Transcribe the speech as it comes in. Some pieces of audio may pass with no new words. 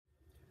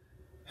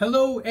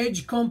Hello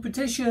Edge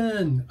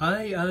Competition!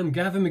 I am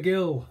Gavin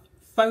McGill,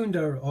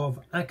 founder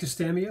of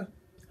Academia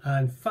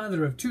and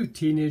father of two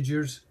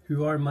teenagers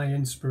who are my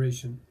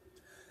inspiration.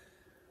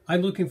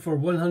 I'm looking for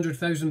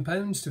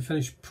 £100,000 to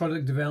finish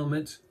product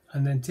development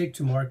and then take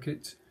to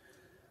market.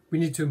 We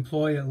need to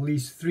employ at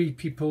least 3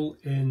 people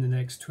in the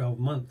next 12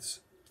 months.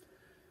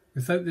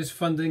 Without this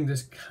funding,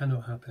 this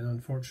cannot happen,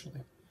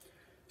 unfortunately.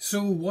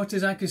 So what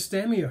is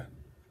Academia?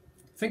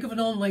 Think of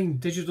an online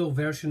digital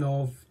version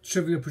of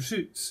Trivial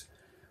Pursuits,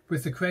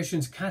 with the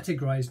questions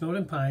categorised not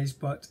in pies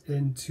but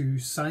into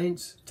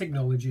science,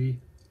 technology,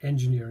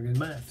 engineering and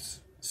maths,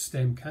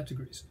 STEM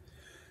categories.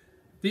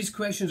 These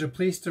questions are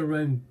placed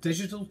around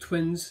digital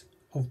twins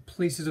of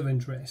places of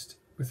interest,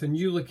 with a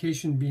new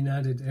location being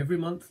added every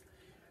month,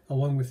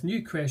 along with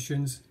new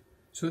questions,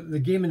 so that the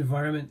game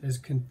environment is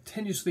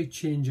continuously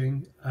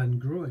changing and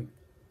growing.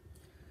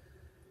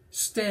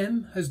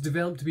 STEM has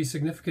developed to be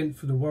significant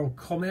for the world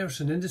commerce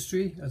and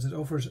industry, as it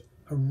offers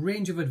a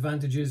range of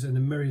advantages in a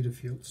myriad of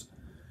fields.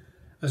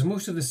 As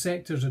most of the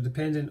sectors are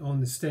dependent on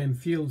the STEM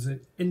fields,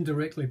 it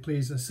indirectly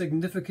plays a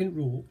significant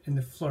role in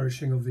the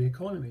flourishing of the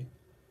economy.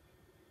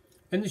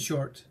 In the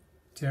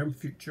short-term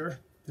future,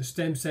 the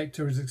STEM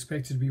sector is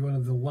expected to be one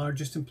of the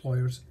largest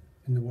employers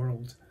in the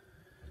world.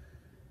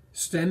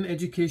 STEM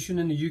education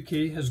in the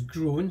UK has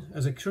grown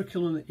as a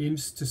curriculum that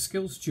aims to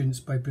skill students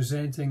by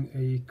presenting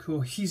a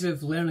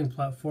cohesive learning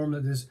platform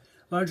that is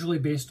largely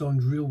based on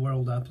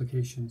real-world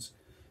applications.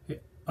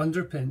 It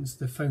underpins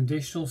the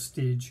foundational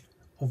stage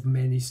of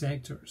many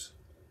sectors.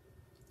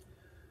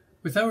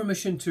 With our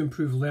mission to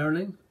improve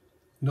learning,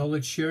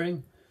 knowledge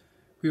sharing,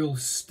 we will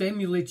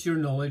stimulate your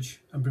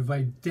knowledge and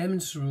provide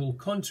demonstrable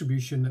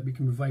contribution that we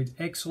can provide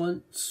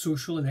excellent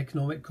social and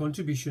economic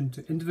contribution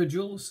to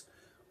individuals,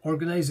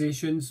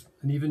 organisations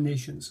and even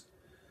nations.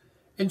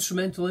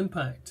 Instrumental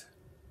impact,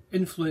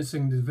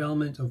 influencing the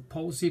development of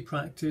policy,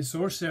 practice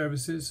or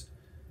services,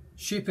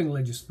 shaping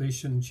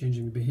legislation and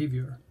changing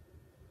behaviour.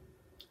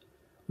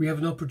 We have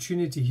an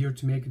opportunity here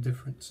to make a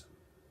difference.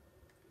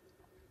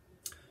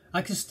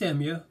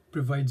 Academia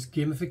provides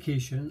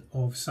gamification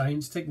of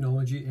science,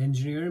 technology,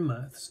 engineering and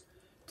maths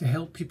to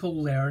help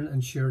people learn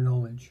and share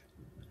knowledge,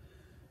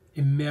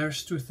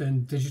 immersed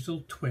within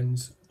digital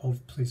twins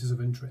of places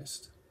of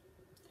interest.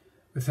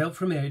 With help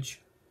from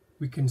Edge,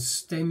 we can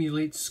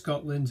stimulate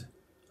Scotland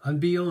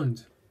and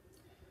beyond.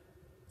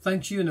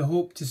 Thank you, and I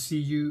hope to see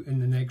you in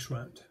the next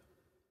round.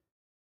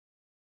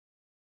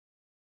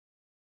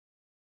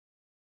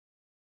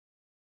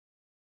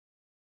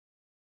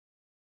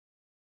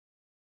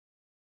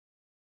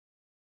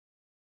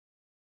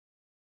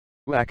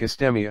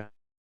 Academia.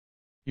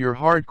 Your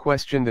hard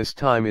question this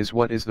time is,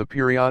 what is the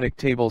periodic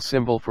table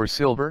symbol for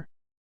silver?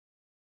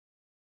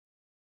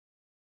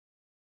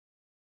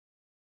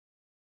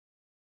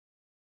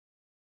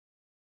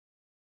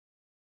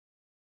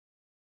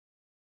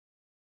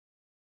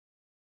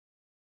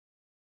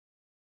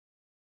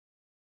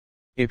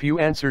 If you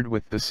answered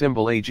with the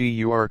symbol AG,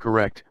 you are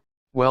correct.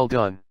 Well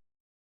done.